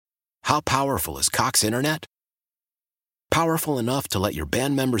How powerful is Cox Internet? Powerful enough to let your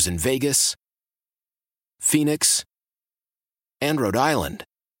band members in Vegas, Phoenix, and Rhode Island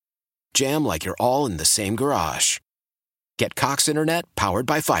jam like you're all in the same garage. Get Cox Internet powered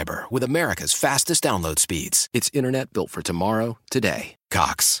by fiber with America's fastest download speeds. It's internet built for tomorrow, today.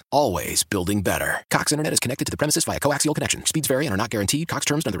 Cox, always building better. Cox Internet is connected to the premises via coaxial connection. Speeds vary and are not guaranteed. Cox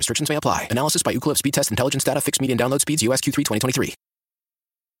terms and other restrictions may apply. Analysis by Ookla Speed Test Intelligence Data. Fixed median download speeds. US Q3 2023.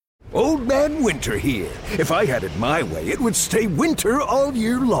 Old Man Winter here. If I had it my way, it would stay winter all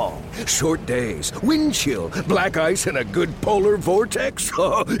year long. Short days, wind chill, black ice, and a good polar vortex.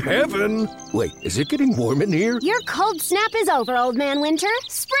 Oh, heaven! Wait, is it getting warm in here? Your cold snap is over, Old Man Winter.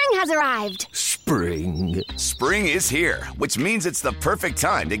 Spring has arrived. Spring. Spring is here, which means it's the perfect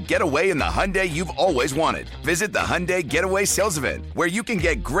time to get away in the Hyundai you've always wanted. Visit the Hyundai Getaway Sales Event, where you can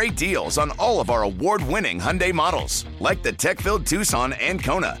get great deals on all of our award-winning Hyundai models, like the tech-filled Tucson and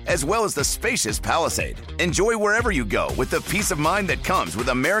Kona, as well as the spacious Palisade. Enjoy wherever you go with the peace of mind that comes with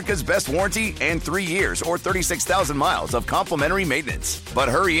America's best warranty and 3 years or 36,000 miles of complimentary maintenance. But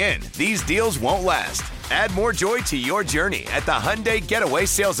hurry in, these deals won't last. Add more joy to your journey at the Hyundai Getaway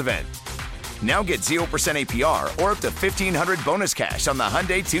Sales Event. Now get 0% APR or up to $1,500 bonus cash on the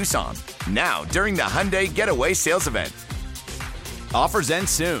Hyundai Tucson. Now, during the Hyundai Getaway Sales Event. Offers end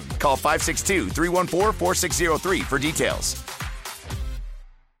soon. Call 562-314-4603 for details.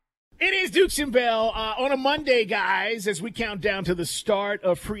 It is Dukes and Bell on a Monday, guys, as we count down to the start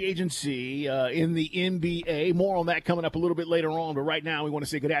of free agency in the NBA. More on that coming up a little bit later on, but right now we want to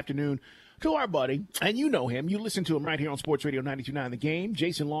say good afternoon to our buddy, and you know him. You listen to him right here on Sports Radio 92.9 The Game,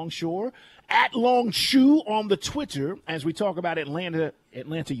 Jason Longshore, at Longshoe on the Twitter, as we talk about Atlanta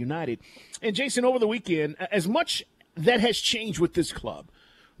United. And, Jason, over the weekend, as much that has changed with this club,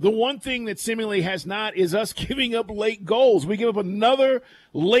 the one thing that seemingly has not is us giving up late goals. We give up another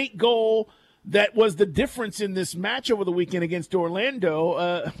late goal that was the difference in this match over the weekend against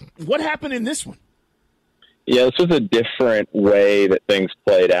Orlando. What happened in this one? Yeah, this was a different way that things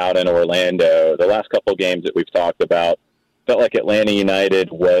played out in Orlando. The last couple of games that we've talked about felt like Atlanta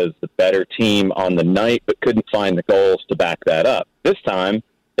United was the better team on the night, but couldn't find the goals to back that up. This time,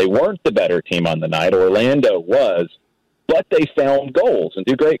 they weren't the better team on the night. Orlando was, but they found goals, and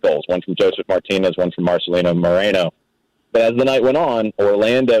two great goals, one from Joseph Martinez, one from Marcelino Moreno. But as the night went on,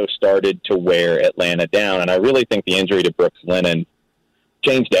 Orlando started to wear Atlanta down, and I really think the injury to Brooks Lennon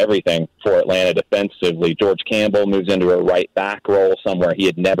changed everything for Atlanta defensively. George Campbell moves into a right-back role, somewhere he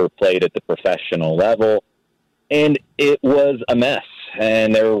had never played at the professional level, and it was a mess.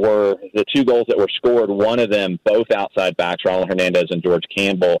 And there were the two goals that were scored, one of them, both outside backs, Ronald Hernandez and George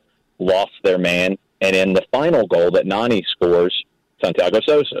Campbell, lost their man. And in the final goal that Nani scores, Santiago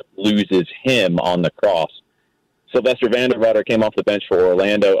Sosa loses him on the cross. Sylvester Vanderwater came off the bench for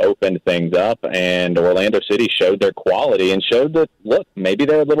Orlando, opened things up, and Orlando City showed their quality and showed that, look, maybe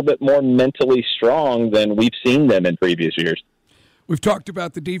they're a little bit more mentally strong than we've seen them in previous years. We've talked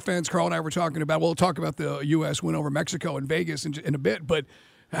about the defense. Carl and I were talking about, we'll talk about the U.S. win over Mexico and Vegas in a bit, but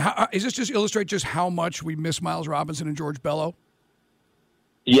is this just illustrate just how much we miss Miles Robinson and George Bello?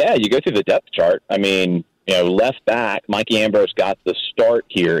 Yeah, you go through the depth chart. I mean, left back, Mikey Ambrose got the start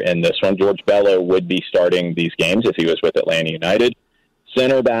here in this one. George Bello would be starting these games if he was with Atlanta United.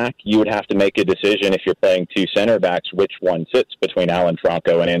 Center back, you would have to make a decision if you're playing two center backs, which one sits between Alan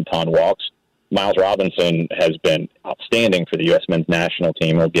Franco and Anton Walks. Miles Robinson has been outstanding for the U.S. men's national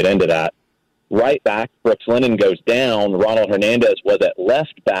team. We'll get into that. Right back, Brooks Lennon goes down. Ronald Hernandez was at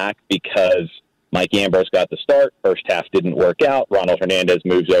left back because Mike Ambrose got the start. First half didn't work out. Ronald Hernandez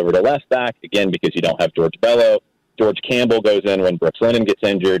moves over to left back, again, because you don't have George Bello. George Campbell goes in when Brooks Lennon gets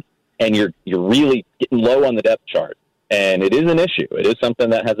injured, and you're really getting low on the depth chart. And it is an issue. It is something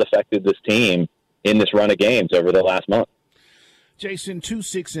that has affected this team in this run of games over the last month. Jason,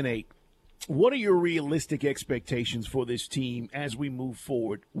 2-6-8. What are your realistic expectations for this team as we move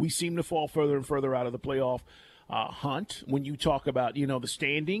forward? We seem to fall further and further out of the playoff hunt when you talk about, the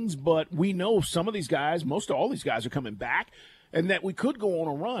standings, but we know some of these guys, most all these guys are coming back, and that we could go on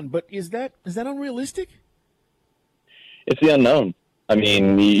a run. But is that unrealistic? It's the unknown. I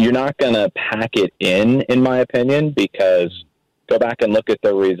mean, you're not going to pack it in my opinion, because go back and look at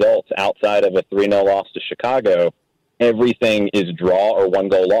the results. Outside of a 3-0 loss to Chicago, everything is draw or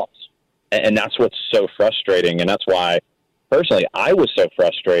one-goal loss. And that's what's so frustrating, and that's why, personally, I was so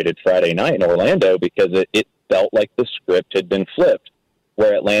frustrated Friday night in Orlando, because it felt like the script had been flipped,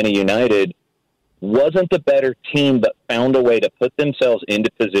 where Atlanta United wasn't the better team but found a way to put themselves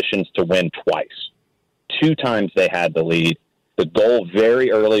into positions to win twice. 2 times they had the lead. The goal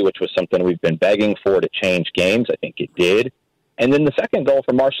very early, which was something we've been begging for to change games, I think it did. And then the second goal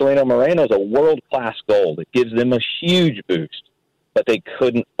from Marcelino Moreno is a world-class goal that gives them a huge boost, but they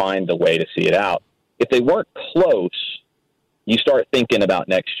couldn't find the way to see it out. If they weren't close, you start thinking about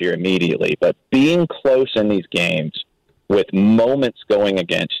next year immediately. But being close in these games with moments going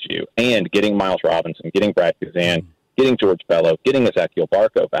against you and getting Miles Robinson, getting Brad Guzan, getting George Bello, getting Ezequiel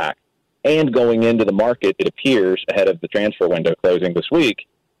Barco back, and going into the market, it appears, ahead of the transfer window closing this week,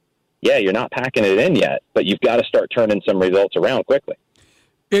 yeah, you're not packing it in yet, but you've got to start turning some results around quickly.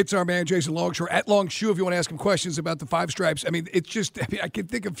 It's our man, Jason Longshore, at Longshoe, if you want to ask him questions about the Five Stripes. I mean, I can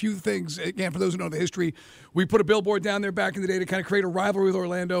think of a few things. Again, for those who know the history, we put a billboard down there back in the day to kind of create a rivalry with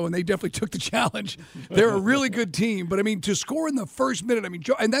Orlando, and they definitely took the challenge. They're a really good team. But, I mean, to score in the first minute, I mean,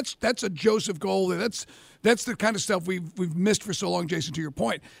 and that's a Joseph goal. That's the kind of stuff we've missed for so long, Jason, to your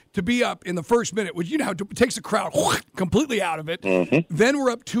point. To be up in the first minute, which, you know, it takes the crowd completely out of it. Mm-hmm. Then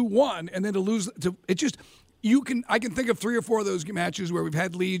we're up 2-1, and then to lose, it just – I can think of 3 or 4 of those matches where we've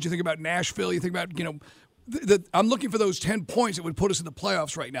had leads. You think about Nashville. You think about, you know, I'm looking for those 10 points that would put us in the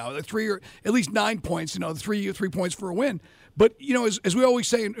playoffs right now. The 3 or at least 9 points. You know, 3 points for a win. But you know, as we always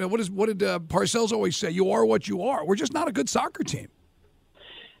say, what did Parcells always say? You are what you are. We're just not a good soccer team.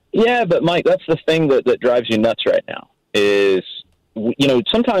 Yeah, but Mike, that's the thing that drives you nuts right now. Is, you know,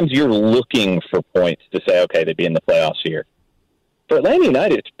 sometimes you're looking for points to say, okay, they'd be in the playoffs here. For Atlanta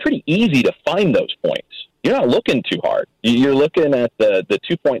United, it's pretty easy to find those points. You're not looking too hard. You're looking at the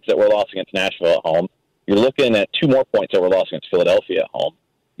 2 points that were lost against Nashville at home. You're looking at 2 more points that were lost against Philadelphia at home.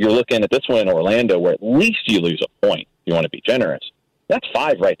 You're looking at this one in Orlando where at least you lose a point. You want to be generous. That's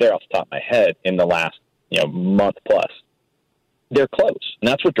 5 right there off the top of my head in the last, you know, month plus. They're close, and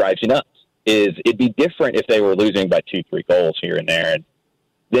that's what drives you nuts. Is it'd be different if they were losing by 2-3 goals here and there, and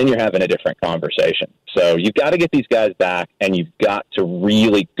then you're having a different conversation. So you've got to get these guys back, and you've got to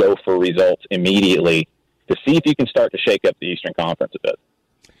really go for results immediately to see if you can start to shake up the Eastern Conference a bit.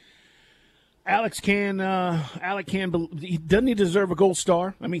 Alec Kann, doesn't he deserve a gold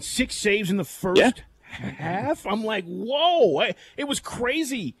star? I mean, 6 saves in the first half? I'm like, whoa. It was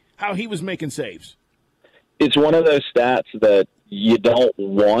crazy how he was making saves. It's one of those stats that you don't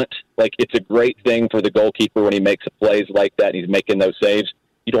want. Like, it's a great thing for the goalkeeper when he makes plays like that and he's making those saves.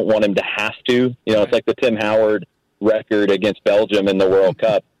 You don't want him to have to. You know, it's like the Tim Howard record against Belgium in the World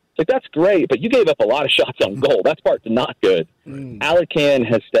Cup. It's like, that's great, but you gave up a lot of shots on goal. That's part's not good. Alec Kann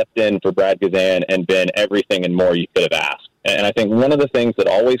has stepped in for Brad Guzan and been everything and more you could have asked. And I think one of the things that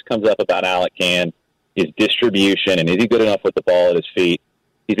always comes up about Alec Kann is distribution, and is he good enough with the ball at his feet?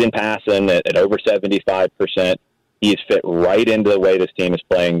 He's been passing at over 75%. He's fit right into the way this team is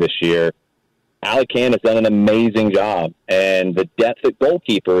playing this year. Alec Kann has done an amazing job, and the depth at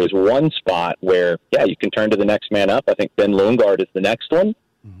goalkeeper is one spot where, yeah, you can turn to the next man up. I think Ben Lundgaard is the next one.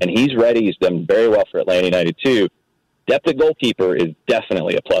 And he's ready. He's done very well for Atlanta United, too. Depth at goalkeeper is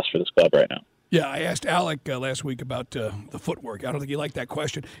definitely a plus for this club right now. Yeah, I asked Alec last week about the footwork. I don't think he liked that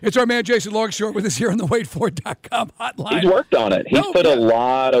question. It's our man, Jason Longshore, with us here on the WaitFor.com hotline. He's worked on it. He's put a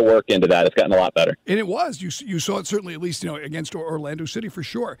lot of work into that. It's gotten a lot better. And it was. You saw it certainly, at least, you know, against Orlando City for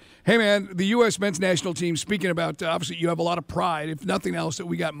sure. Hey, man, the U.S. men's national team, speaking about, obviously, you have a lot of pride, if nothing else, that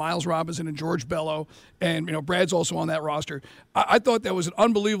we got Miles Robinson and George Bello, and, you know, Brad's also on that roster. I thought that was an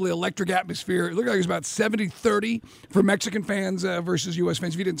unbelievably electric atmosphere. It looked like it was about 70-30 for Mexican fans versus U.S.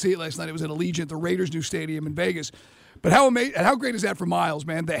 fans. If you didn't see it last night, it was at Allegiant, the Raiders' new stadium in Vegas. But how great is that for Miles,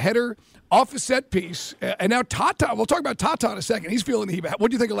 man? The header off a set piece. And now Tata, we'll talk about Tata in a second. He's feeling the heat.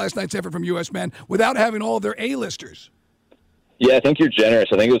 What do you think of last night's effort from U.S. men without having all of their A-listers? Yeah, I think you're generous.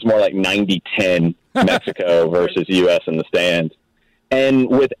 I think it was more like 90-10 Mexico versus U.S. in the stands. And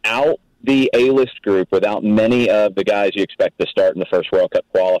without the A-list group, without many of the guys you expect to start in the first World Cup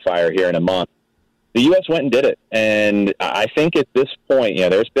qualifier here in a month, the U.S. went and did it. And I think at this point, you know,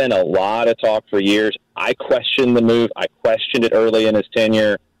 there's been a lot of talk for years. I questioned the move. I questioned it early in his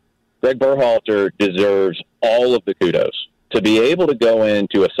tenure. Greg Berhalter deserves all of the kudos to be able to go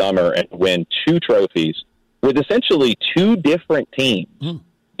into a summer and win 2 trophies with essentially 2 different teams,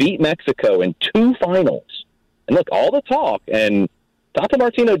 beat Mexico in 2 finals. And look, all the talk, and Tata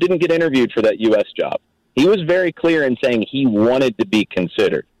Martino didn't get interviewed for that U.S. job. He was very clear in saying he wanted to be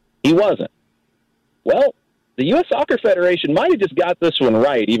considered. He wasn't. Well, the U.S. Soccer Federation might have just got this one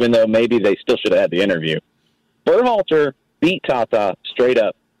right, even though maybe they still should have had the interview. Berhalter beat Tata straight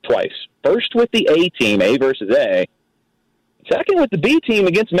up twice. First with the A team, A versus A. Second with the B team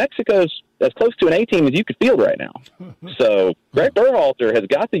against Mexico's as close to an A team as you could field right now. So Greg Berhalter has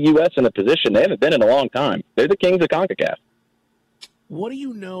got the U.S. in a position they haven't been in a long time. They're the kings of CONCACAF. What do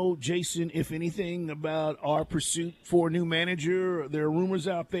you know, Jason, if anything, about our pursuit for a new manager? There are rumors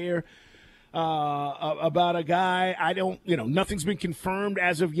out there about a guy. Nothing's been confirmed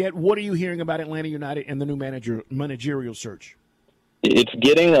as of yet. What are you hearing about Atlanta United and the new managerial search? It's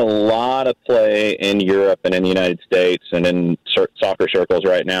getting a lot of play in Europe and in the United States and in soccer circles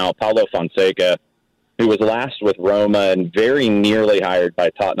right now. Paulo Fonseca, who was last with Roma and very nearly hired by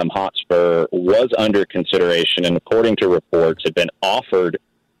Tottenham Hotspur, was under consideration and, according to reports, had been offered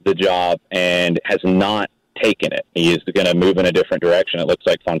the job and has not taken it. He is going to move in a different direction. It looks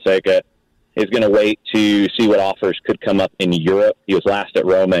like Fonseca is going to wait to see what offers could come up in Europe. He was last at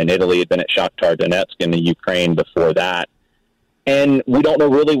Roma in Italy, had been at Shakhtar Donetsk in the Ukraine before that. And we don't know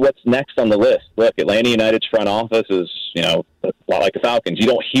really what's next on the list. Look, Atlanta United's front office is, a lot like the Falcons. You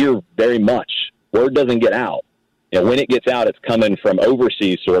don't hear very much. Word doesn't get out. When it gets out, it's coming from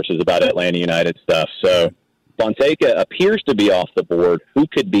overseas sources about Atlanta United stuff. So Fonseca appears to be off the board. Who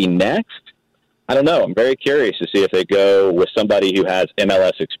could be next? I don't know. I'm very curious to see if they go with somebody who has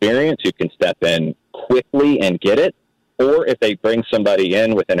MLS experience, who can step in quickly and get it, or if they bring somebody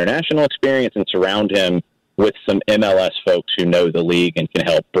in with international experience and surround him with some MLS folks who know the league and can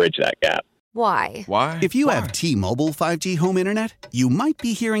help bridge that gap. Why? If you have T-Mobile 5G home internet, you might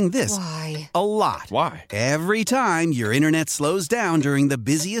be hearing this a lot. Why? Every time your internet slows down during the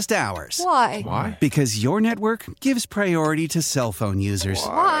busiest hours. Why? Because your network gives priority to cell phone users.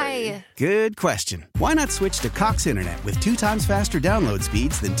 Why? Good question. Why not switch to Cox Internet with 2 times faster download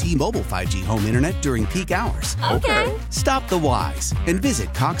speeds than T-Mobile 5G home internet during peak hours? Okay. Stop the whys and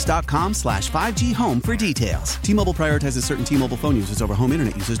visit cox.com/5G home for details. T-Mobile prioritizes certain T-Mobile phone users over home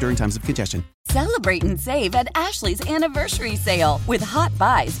internet users during times of congestion. Celebrate and save at Ashley's Anniversary Sale. With Hot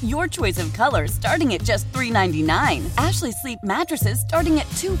Buys, your choice of colors starting at just $3.99. Ashley Sleep mattresses starting at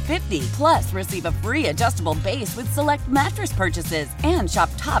 $2.50. Plus, receive a free adjustable base with select mattress purchases. And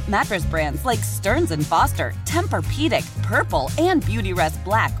shop top mattress brands like Stearns & Foster, Tempur-Pedic, Purple, and Beautyrest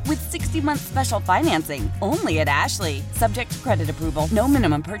Black with 60-month special financing. Only at Ashley. Subject to credit approval. No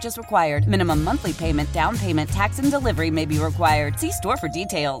minimum purchase required. Minimum monthly payment, down payment, tax, and delivery may be required. See store for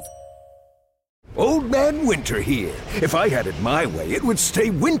details. Old Man Winter here. If I had it my way, it would stay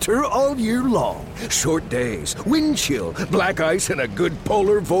winter all year long. Short days, wind chill, black ice, and a good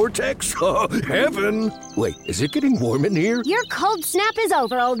polar vortex. Oh, heaven. Wait, is it getting warm in here? Your cold snap is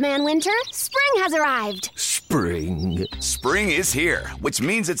over, Old Man Winter. Spring has arrived. Spring. Spring is here, which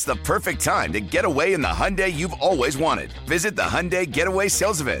means it's the perfect time to get away in the Hyundai you've always wanted. Visit the Hyundai Getaway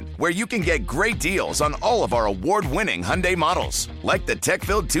Sales Event, where you can get great deals on all of our award-winning Hyundai models, like the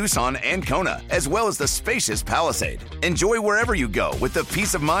tech-filled Tucson and Kona, as well as the spacious Palisade. Enjoy wherever you go with the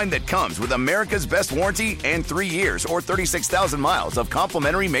peace of mind that comes with America's best warranty and 3 years or 36,000 miles of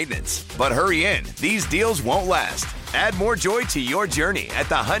complimentary maintenance. But hurry in, these deals won't last. Add more joy to your journey at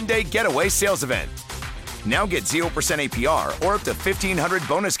the Hyundai Getaway Sales Event. Now get 0% APR or up to $1,500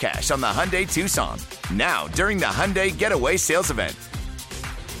 bonus cash on the Hyundai Tucson. Now, during the Hyundai Getaway Sales Event.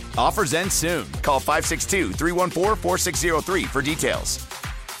 Offers end soon. Call 562-314-4603 for details.